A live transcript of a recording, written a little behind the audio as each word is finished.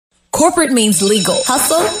Corporate means legal.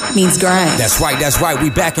 Hustle means grind. That's right. We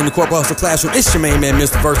back in the Corporate Hustle Classroom. It's your main man,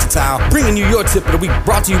 Mr. Versatile, bringing you your tip of the week,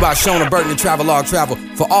 brought to you by Shona Burton and Travelog Travel.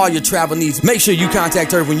 For all your travel needs, make sure you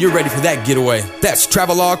contact her when you're ready for that getaway. That's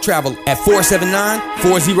Travelog Travel at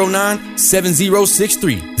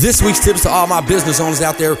 479-409-7063. This week's tips to all my business owners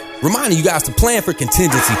out there, reminding you guys to plan for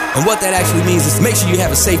contingency. And what that actually means is make sure you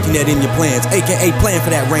have a safety net in your plans, aka plan for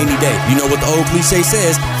that rainy day. You know what the old cliche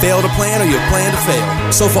says, fail to plan or you'll plan to fail.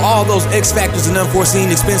 So for all those X factors and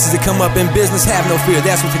unforeseen expenses that come up in business, have no fear.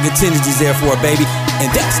 That's what the contingency is there for, baby. And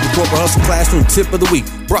that's the Corporate Hustle Classroom tip of the week,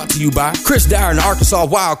 brought to you by Chris Dyer and the Arkansas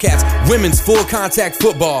Wildcats women's full contact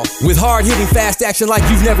football. With hard-hitting fast action like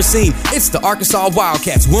you've never seen, it's the Arkansas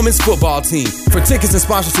Wildcats women's football team. For tickets and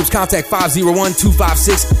sponsorships, contact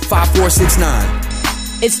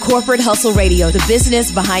 501-256-5469. It's Corporate Hustle Radio, the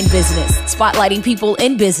business behind business, spotlighting people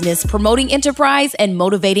in business, promoting enterprise, and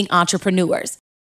motivating entrepreneurs.